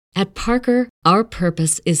At Parker, our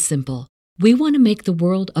purpose is simple. We want to make the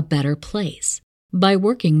world a better place by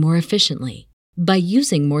working more efficiently, by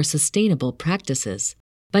using more sustainable practices,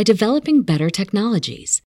 by developing better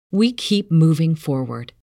technologies. We keep moving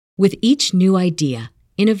forward. With each new idea,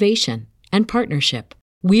 innovation, and partnership,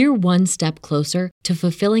 we're one step closer to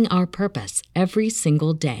fulfilling our purpose every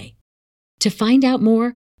single day. To find out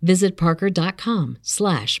more, visit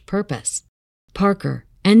parker.com/purpose. Parker,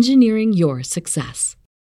 engineering your success.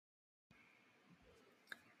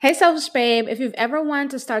 Hey, Selfish Babe. If you've ever wanted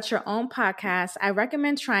to start your own podcast, I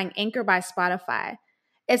recommend trying Anchor by Spotify.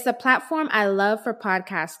 It's the platform I love for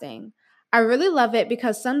podcasting. I really love it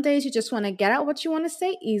because some days you just want to get out what you want to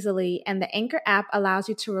say easily, and the Anchor app allows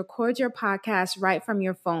you to record your podcast right from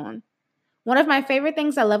your phone. One of my favorite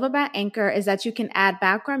things I love about Anchor is that you can add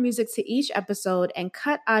background music to each episode and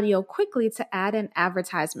cut audio quickly to add in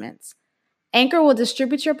advertisements. Anchor will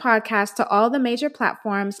distribute your podcast to all the major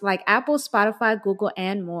platforms like Apple, Spotify, Google,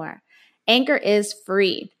 and more. Anchor is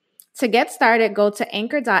free. To get started, go to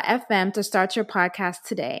anchor.fm to start your podcast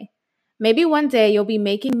today. Maybe one day you'll be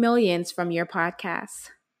making millions from your podcast.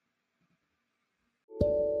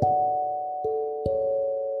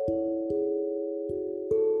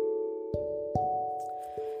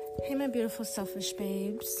 Hey, my beautiful selfish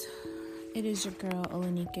babes. It is your girl,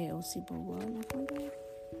 Olanike Osibowa.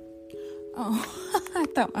 Oh, I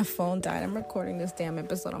thought my phone died. I'm recording this damn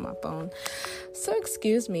episode on my phone. So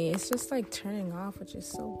excuse me. It's just like turning off, which is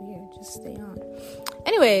so weird. Just stay on.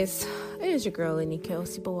 Anyways, it is your girl, Olanike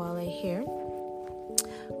Osibowa here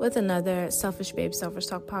with another Selfish Babe Selfish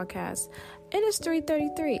Talk podcast. It is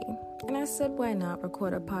 3:33, and I said, why not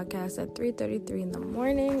record a podcast at 3:33 in the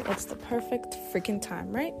morning? It's the perfect freaking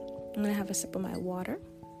time, right? I'm going to have a sip of my water.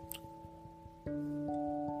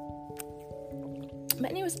 But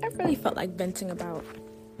anyways, I really felt like venting about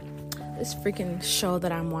this freaking show that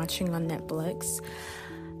I'm watching on Netflix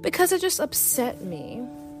because it just upset me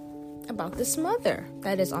about this mother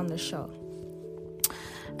that is on the show.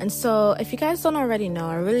 And so, if you guys don't already know,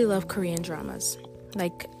 I really love Korean dramas.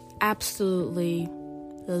 Like, absolutely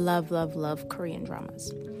love Korean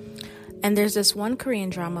dramas. And there's this one Korean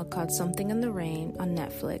drama called Something in the Rain on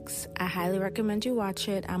Netflix. I highly recommend you watch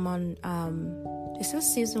it. I'm on, it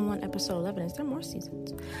says season 1, episode 11. Is there more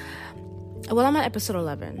seasons? Well, I'm on episode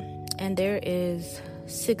 11. And there is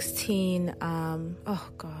 16, oh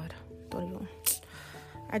God, don't even.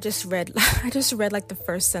 I just read like the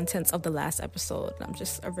first sentence of the last episode. And I'm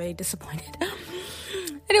just already disappointed.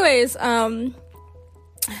 Anyways,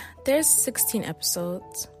 there's 16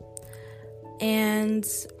 episodes. And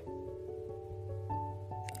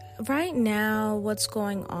right now, what's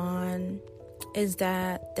going on is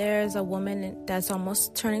that there's a woman that's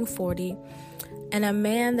almost turning 40 and a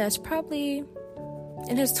man that's probably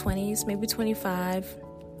in his 20s, maybe 25,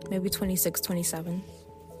 maybe 26, 27.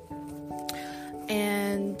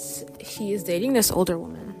 And he is dating this older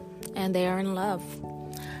woman, and they are in love.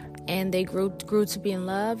 And they grew to be in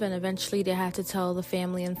love, and eventually they had to tell the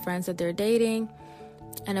family and friends that they're dating.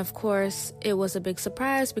 And of course, it was a big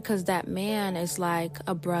surprise because that man is like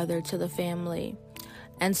a brother to the family.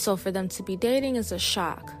 And so for them to be dating is a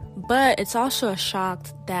shock. But it's also a shock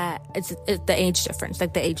that it's the age difference.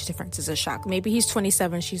 Like, the age difference is a shock. Maybe he's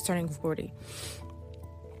 27, she's turning 40.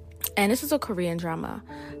 And this is a Korean drama.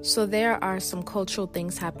 So there are some cultural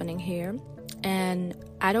things happening here. And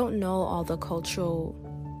I don't know all the cultural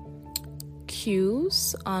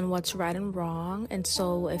cues on what's right and wrong. And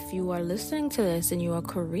so if you are listening to this and you are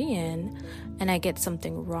Korean and I get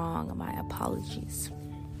something wrong, my apologies.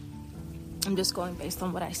 I'm just going based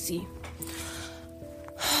on what I see.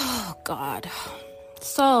 Oh, God.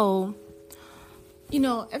 So,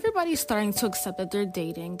 everybody's starting to accept that they're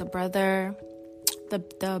dating. The brother,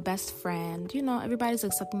 the best friend, everybody's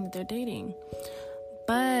accepting that they're dating.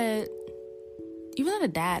 But even the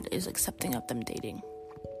dad is accepting of them dating.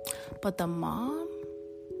 But the mom,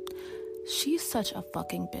 she's such a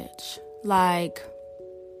fucking bitch. Like,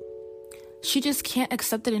 she just can't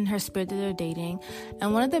accept it in her spirit that they're dating.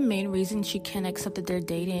 And one of the main reasons she can't accept that they're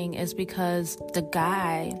dating is because the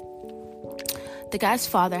guy's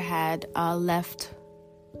father had left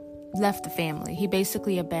the family. He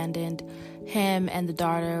basically abandoned him and the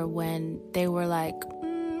daughter when they were like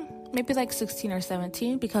maybe like 16 or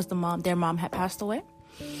 17 because their mom had passed away.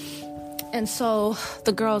 And so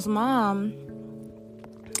the girl's mom,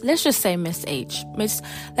 let's just say Miss H. Let's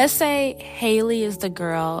say Haley is the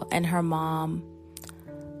girl and her mom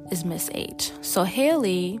is Miss H. So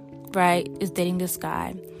Haley, right, is dating this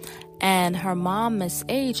guy. And her mom, Miss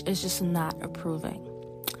H, is just not approving.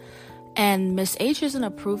 And Miss H isn't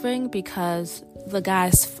approving because the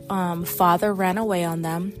guy's father ran away on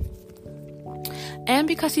them. And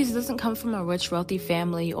because he doesn't come from a rich, wealthy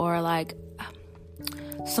family or like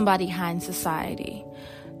somebody high in society,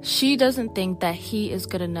 she doesn't think that he is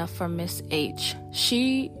good enough for Miss H.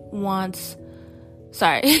 She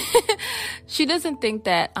doesn't think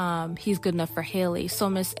that he's good enough for Haley. So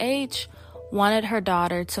Miss H wanted her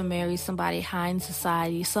daughter to marry somebody high in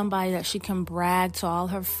society, somebody that she can brag to all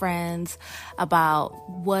her friends about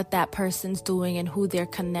what that person's doing and who they're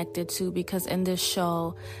connected to. Because in this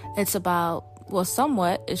show, it's about, well,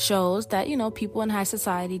 somewhat, it shows that, you know, people in high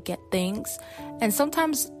society get things. And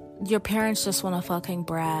sometimes your parents just want to fucking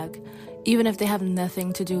brag, even if they have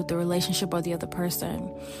nothing to do with the relationship or the other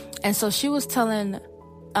person. And so she was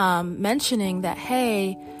mentioning that,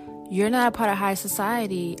 hey, you're not a part of high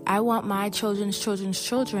society. I want my children's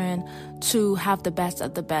children to have the best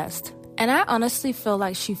of the best. And I honestly feel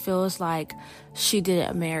like she feels like she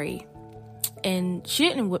didn't marry. And she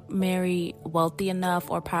didn't marry wealthy enough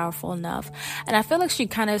or powerful enough. And I feel like she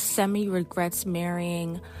kind of semi-regrets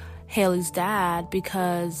marrying Haley's dad,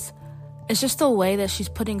 because it's just the way that she's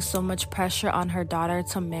putting so much pressure on her daughter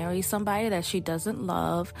to marry somebody that she doesn't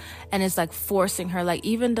love. And it's like forcing her. Like,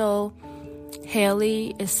 even though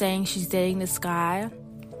Haley is saying she's dating this guy,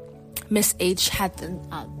 Miss H had the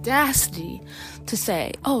audacity to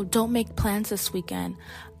say, oh, don't make plans this weekend.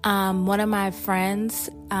 One of my friends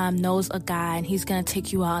knows a guy and he's gonna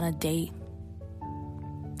take you out on a date.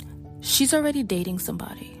 She's already dating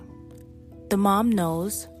somebody. The mom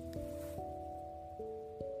knows.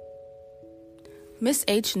 Miss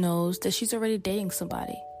H knows that she's already dating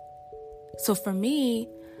somebody. So for me,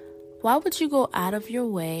 why would you go out of your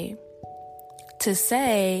way to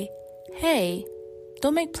say, hey,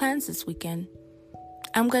 don't make plans this weekend.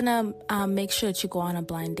 I'm gonna make sure that you go on a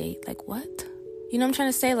blind date. Like, what? You know what I'm trying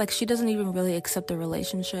to say? Like, she doesn't even really accept the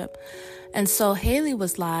relationship. And so Haley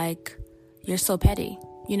was like, you're so petty,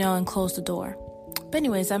 you know, and closed the door. But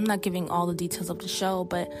anyways, I'm not giving all the details of the show,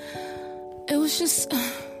 but it was just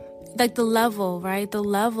like the level, right? The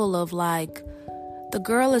level of like, the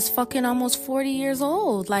girl is fucking almost 40 years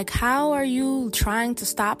old. Like, how are you trying to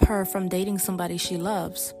stop her from dating somebody she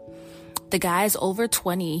loves? The guy is over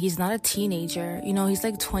 20. He's not a teenager. You know, he's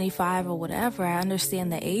like 25 or whatever. I understand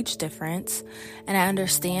the age difference. And I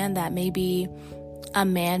understand that maybe a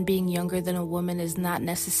man being younger than a woman is not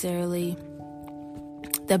necessarily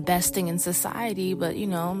the best thing in society. But, you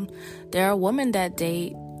know, there are women that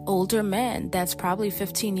date older men that's probably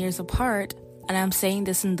 15 years apart. And I'm saying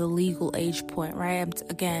this in the legal age point, right?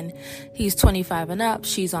 Again, he's 25 and up.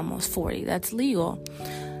 She's almost 40. That's legal.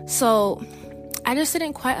 So I just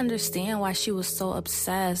didn't quite understand why she was so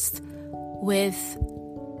obsessed with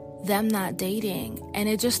them not dating. And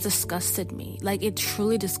it just disgusted me. Like, it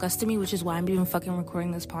truly disgusted me, which is why I'm even fucking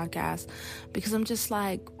recording this podcast. Because I'm just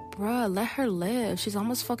like, bruh, let her live. She's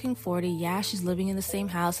almost fucking 40. Yeah, she's living in the same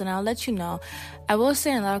house. And I'll let you know, I will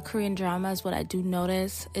say in a lot of Korean dramas, what I do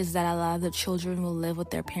notice is that a lot of the children will live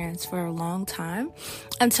with their parents for a long time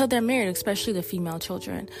until they're married, especially the female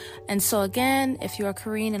children. And so again, if you're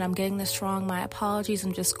Korean and I'm getting this wrong, my apologies.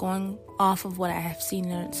 I'm just going off of what I have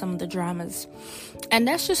seen in some of the dramas. And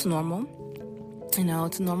that's just normal. You know,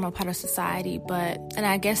 it's a normal part of society. And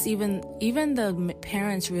I guess even the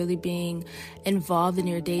parents really being involved in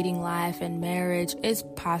your dating life and marriage is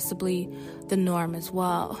possibly the norm as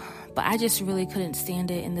well. But I just really couldn't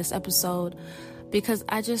stand it in this episode, because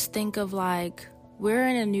I just think of like, we're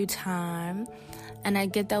in a new time, and I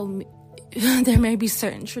get that there may be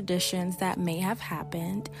certain traditions that may have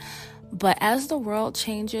happened, but as the world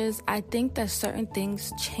changes, I think that certain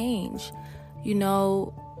things change. You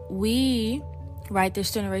know, right,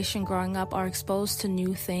 this generation growing up are exposed to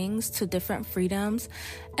new things, to different freedoms.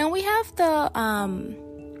 And we have the,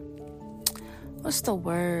 what's the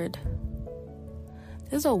word?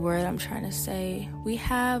 There's a word I'm trying to say. We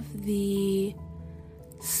have the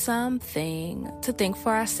something to think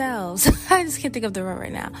for ourselves. I just can't think of the word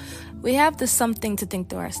right now. We have the something to think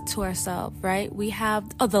to ourselves, right? We have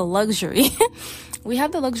the luxury. We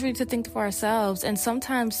have the luxury to think for ourselves. And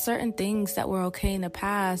sometimes certain things that were okay in the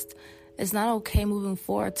past is not okay moving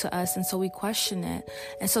forward to us, and so we question it.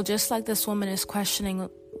 And so just like this woman is questioning,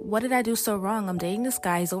 what did I do so wrong? I'm dating this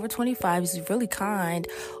guy, he's over 25, he's really kind.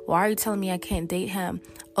 Why are you telling me I can't date him?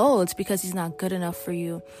 Oh, it's because he's not good enough for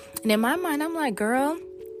you. And in my mind, I'm like, girl,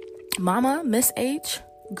 mama, Miss H,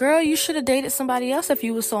 girl, you should have dated somebody else if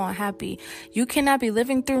you were so unhappy. You cannot be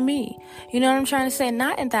living through me. You know what I'm trying to say?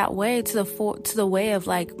 Not in that way, to the way of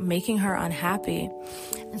like making her unhappy.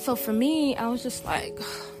 And so for me, I was just like,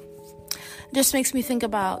 it just makes me think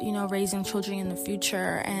about, raising children in the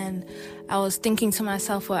future. And I was thinking to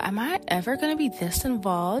myself, well, am I ever going to be this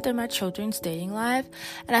involved in my children's dating life?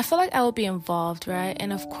 And I feel like I would be involved, right?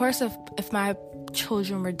 And of course, if my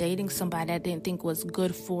children were dating somebody I didn't think was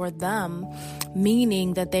good for them,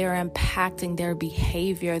 meaning that they are impacting their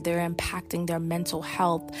behavior, they're impacting their mental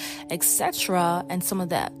health, etc., and some of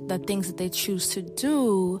the things that they choose to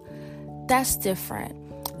do, that's different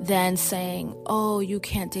than saying, oh, you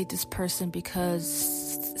can't date this person because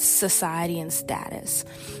society and status.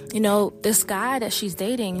 This guy that she's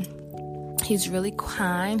dating, he's really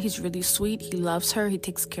kind, he's really sweet, he loves her, he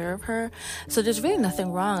takes care of her. So there's really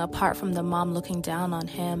nothing wrong apart from the mom looking down on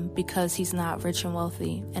him because he's not rich and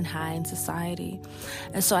wealthy and high in society.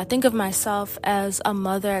 And so I think of myself as a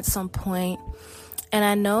mother at some point, and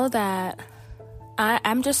I know that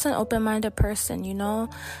I'm just an open-minded person,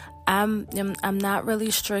 I'm not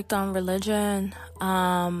really strict on religion.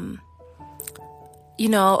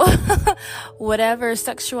 Whatever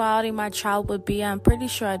sexuality my child would be, I'm pretty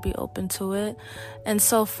sure I'd be open to it. And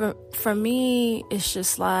so for me, it's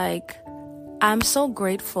just like, I'm so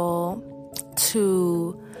grateful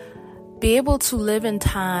to be able to live in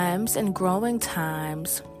times and growing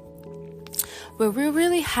times where we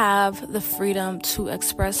really have the freedom to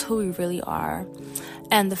express who we really are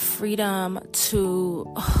and the freedom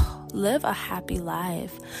to live a happy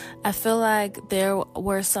life. I feel like there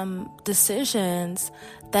were some decisions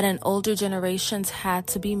that in older generations had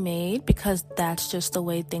to be made because that's just the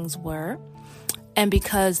way things were. And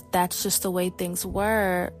because that's just the way things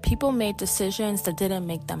were, people made decisions that didn't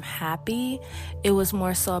make them happy. It was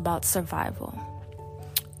more so about survival.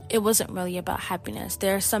 It wasn't really about happiness.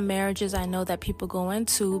 There are some marriages I know that people go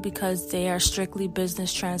into because they are strictly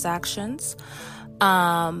business transactions.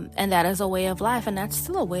 And that is a way of life. And that's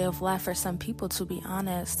still a way of life for some people, to be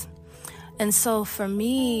honest. And so for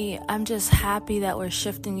me, I'm just happy that we're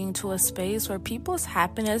shifting into a space where people's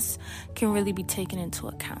happiness can really be taken into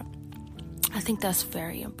account. I think that's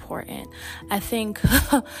very important. I think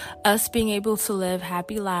us being able to live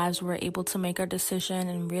happy lives, we're able to make our decision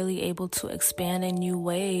and really able to expand in new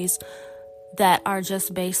ways that are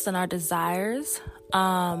just based on our desires, in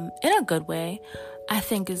a good way, I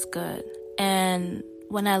think is good. And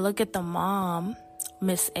when I look at the mom,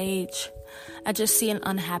 Miss H, I just see an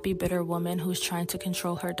unhappy, bitter woman who's trying to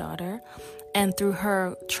control her daughter. And through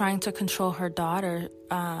her trying to control her daughter,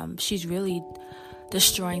 she's really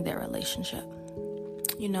destroying their relationship.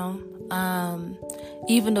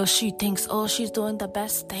 Even though she thinks, oh, she's doing the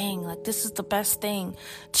best thing, like this is the best thing,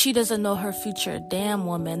 she doesn't know her future. Damn,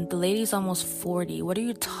 woman, the lady's almost 40. What are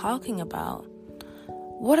you talking about?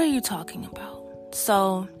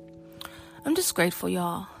 So I'm just grateful,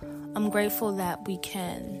 y'all. I'm grateful that we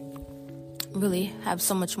can really have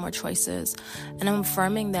so much more choices. And I'm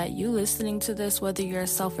affirming that you listening to this, whether you're a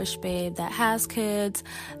selfish babe that has kids,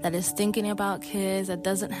 that is thinking about kids, that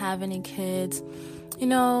doesn't have any kids,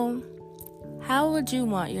 how would you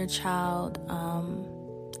want your child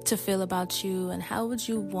to feel about you? And how would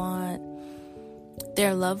you want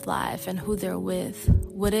their love life and who they're with?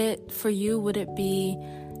 Would it be,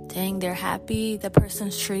 dang, they're happy, the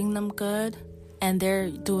person's treating them good, and they're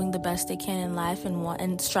doing the best they can in life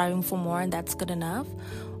and striving for more, and that's good enough?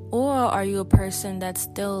 Or are you a person that's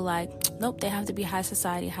still like, nope, they have to be high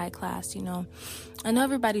society, high class, I know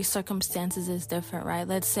everybody's circumstances is different, right?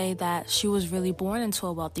 Let's say that she was really born into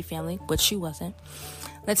a wealthy family, but she wasn't.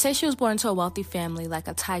 Let's say she was born into a wealthy family, like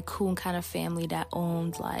a tycoon kind of family that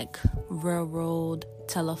owned like railroad,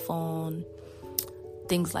 telephone,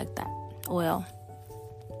 things like that, oil.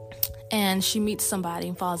 And she meets somebody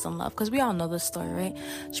and falls in love. Because we all know this story, right?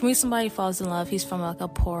 She meets somebody, falls in love. He's from like a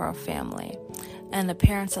poorer family. And the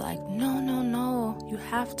parents are like, no. You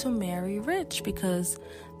have to marry rich because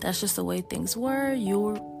that's just the way things were.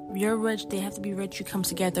 You're rich. They have to be rich. You come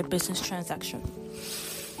together, business transaction.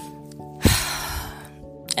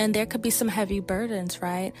 And there could be some heavy burdens,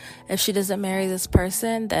 right? If she doesn't marry this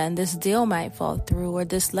person, then this deal might fall through or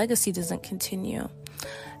this legacy doesn't continue.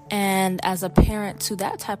 And as a parent to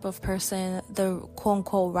that type of person, the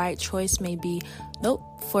quote-unquote right choice may be, nope,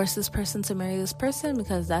 force this person to marry this person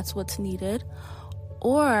because that's what's needed.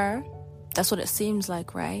 Or that's what it seems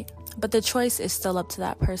like, right? But the choice is still up to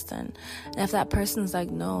that person. And if that person's like,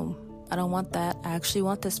 no, I don't want that, I actually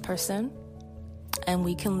want this person, and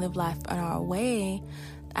we can live life in our way,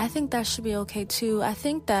 I think that should be okay too. I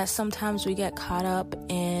think that sometimes we get caught up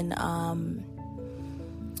in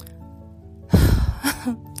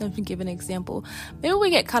let me give an example. Maybe we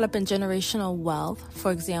get caught up in generational wealth,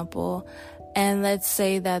 for example, and let's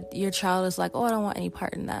say that your child is like, oh, I don't want any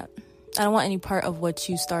part in that. I don't want any part of what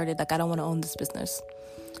you started. Like, I don't want to own this business.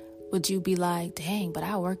 would you be like, dang, but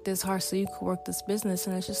I worked this hard so you could work this business?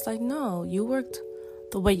 And it's just like, no, you worked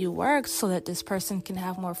the way you worked so that this person can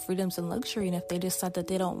have more freedoms and luxury. And if they decide that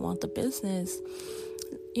they don't want the business,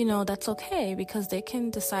 that's okay, because they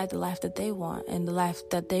can decide the life that they want and the life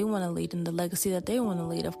that they want to lead and the legacy that they want to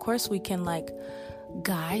lead. Of course, we can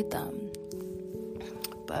guide them,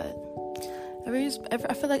 but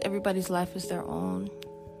I feel like everybody's life is their own.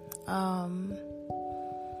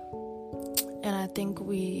 And I think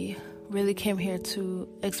we really came here to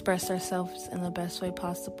express ourselves in the best way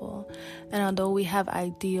possible. And although we have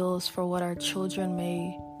ideals for what our children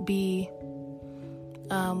may be,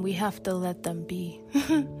 we have to let them be.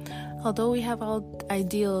 Although we have all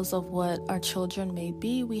ideals of what our children may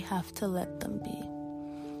be, we have to let them be.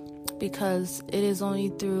 Because it is only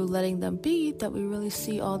through letting them be that we really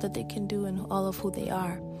see all that they can do and all of who they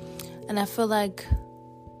are. And I feel like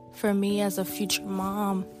for me as a future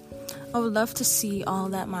mom, I would love to see all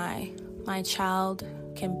that my child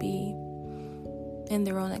can be in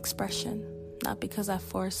their own expression. Not because I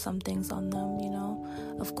force some things on them,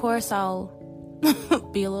 Of course, I'll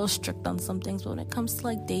be a little strict on some things, but when it comes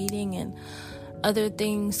to dating and other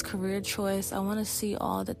things, career choice, I want to see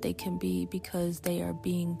all that they can be because they are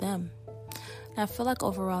being them. And I feel like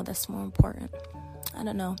overall that's more important. I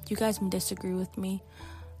don't know. You guys may disagree with me.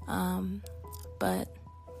 But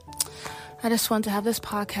I just want to have this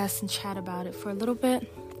podcast and chat about it for a little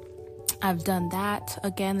bit. I've done that.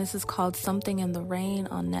 Again, this is called Something in the Rain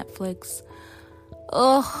on Netflix.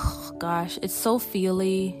 Oh, gosh. It's so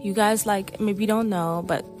feely. You guys, maybe you don't know,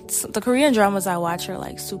 but the Korean dramas I watch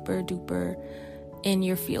are, super duper in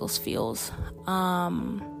your feels.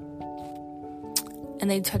 And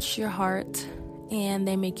they touch your heart, and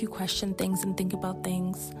they make you question things and think about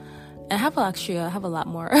things. And I have a lot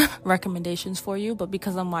more recommendations for you, but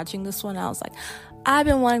because I'm watching this one, I was like, I've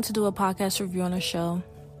been wanting to do a podcast review on a show.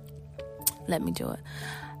 Let me do it.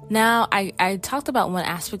 Now, I talked about one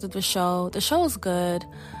aspect of the show. The show is good.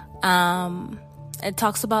 It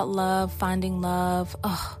talks about love, finding love,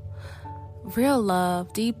 real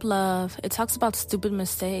love, deep love. It talks about stupid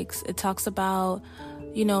mistakes. It talks about,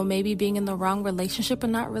 maybe being in the wrong relationship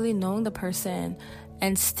and not really knowing the person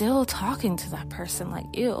and still talking to that person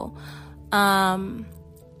ew.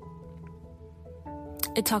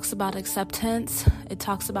 It talks about acceptance. It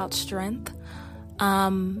talks about strength.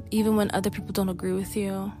 Even when other people don't agree with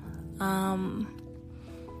you. I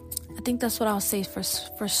think that's what I'll say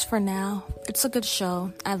for now. It's a good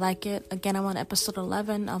show. I like it. Again, I'm on episode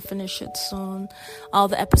 11. I'll finish it soon. All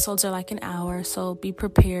the episodes are an hour, so be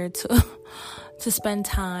prepared to spend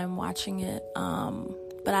time watching it.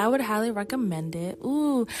 But I would highly recommend it.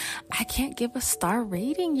 Ooh, I can't give a star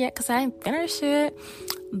rating yet because I didn't finish it.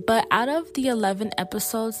 But out of the 11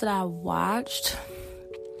 episodes that I watched,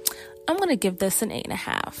 I'm going to give this an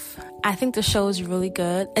 8.5. I think the show is really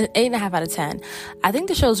good. An 8.5 out of 10. I think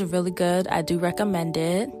the show is really good. I do recommend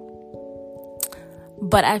it.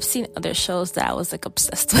 But I've seen other shows that I was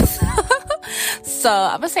obsessed with. So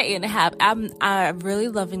I'm going to say 8.5. I'm really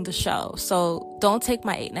loving the show. So don't take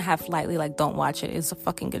my 8.5 lightly. Don't watch it. It's a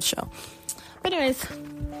fucking good show. But anyways,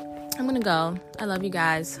 I'm going to go. I love you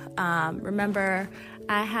guys. Remember,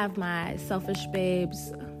 I have my Selfish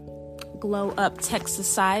Babes Glow Up Tech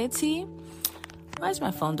Society. Why is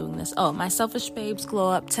my phone doing this? Oh, my Selfish Babes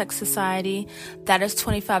Glow Up Tech Society. That is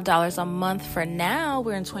 $25 a month for now.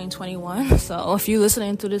 We're in 2021. So if you're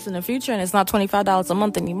listening to this in the future and it's not $25 a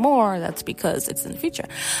month anymore, that's because it's in the future.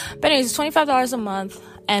 But anyways, it's $25 a month.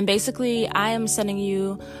 And basically, I am sending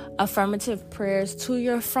you affirmative prayers to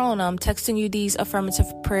your phone. I'm texting you these affirmative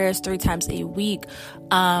prayers 3 times a week.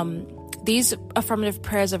 These affirmative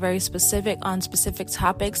prayers are very specific on specific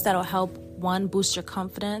topics that'll help, 1, boost your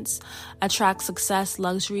confidence, attract success,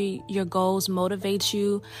 luxury, your goals, motivate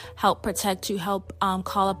you, help protect you, help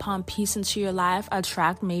call upon peace into your life,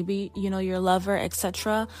 attract maybe, your lover,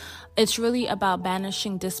 etc. It's really about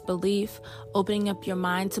banishing disbelief, opening up your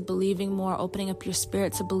mind to believing more, opening up your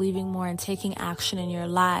spirit to believing more, and taking action in your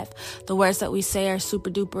life. The words that we say are super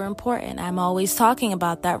duper important. I'm always talking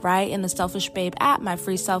about that, right? In the Selfish Babe app, my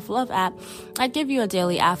free self-love app, I give you a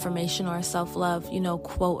daily affirmation or a self-love,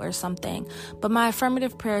 quote or something. But my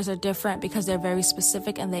affirmative prayers are different because they're very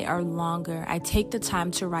specific and they are longer. I take the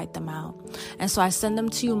time to write them out. And so I send them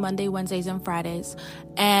to you Monday, Wednesdays, and Fridays.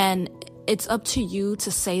 And it's up to you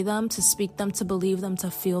to say them, to speak them, to believe them,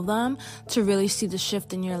 to feel them, to really see the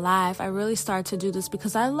shift in your life. I really started to do this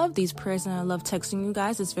because I love these prayers and I love texting you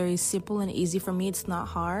guys. It's very simple and easy for me. It's not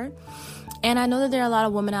hard. And I know that there are a lot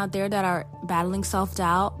of women out there that are battling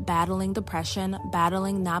self-doubt, battling depression,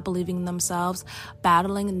 battling not believing in themselves,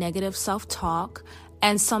 battling negative self-talk.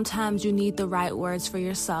 And sometimes you need the right words for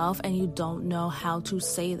yourself and you don't know how to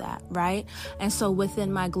say that, right? And so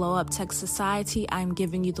within my Glow Up Tech Society, I'm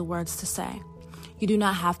giving you the words to say. You do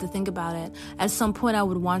not have to think about it. At some point, I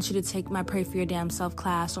would want you to take my Pray for Your Damn Self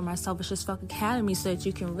class or my Selfish as Fuck Academy so that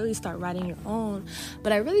you can really start writing your own.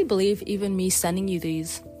 But I really believe even me sending you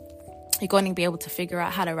these, you're going to be able to figure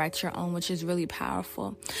out how to write your own, which is really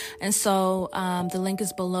powerful. And so the link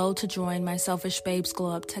is below to join my Selfish Babes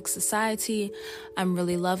Glow Up Tech Society. I'm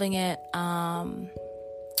really loving it. And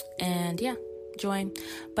yeah, join.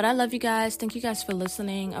 But I love you guys. Thank you guys for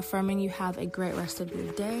listening. Affirming you have a great rest of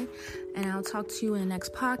your day. And I'll talk to you in the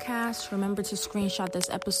next podcast. Remember to screenshot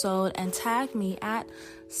this episode and tag me at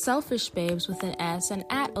Selfish Babes with an S and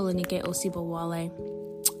at Olenike Osibowale.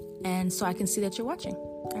 And so I can see that you're watching.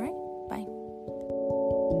 All right? Bye.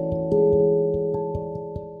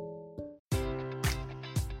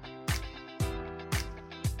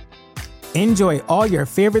 Enjoy all your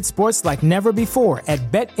favorite sports like never before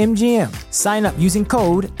at BetMGM. Sign up using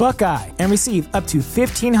code Buckeye and receive up to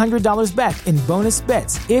 $1,500 back in bonus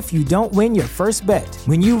bets if you don't win your first bet.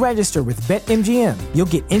 When you register with BetMGM, you'll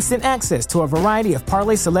get instant access to a variety of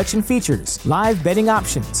parlay selection features, live betting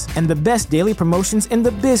options, and the best daily promotions in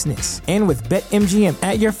the business. And with BetMGM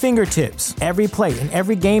at your fingertips, every play and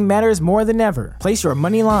every game matters more than ever. Place your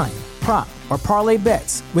money line, prop, or parlay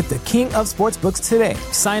bets with the king of sportsbooks today.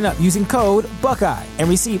 Sign up using code Buckeye and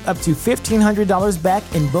receive up to $1,500 back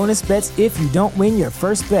in bonus bets if you don't win your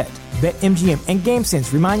first bet. BetMGM and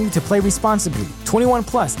GameSense remind you to play responsibly. 21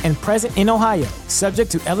 plus and present in Ohio,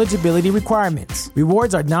 subject to eligibility requirements.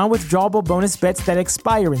 Rewards are non-withdrawable bonus bets that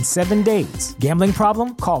expire in 7 days. Gambling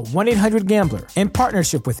problem? Call 1-800-GAMBLER in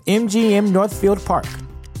partnership with MGM Northfield Park.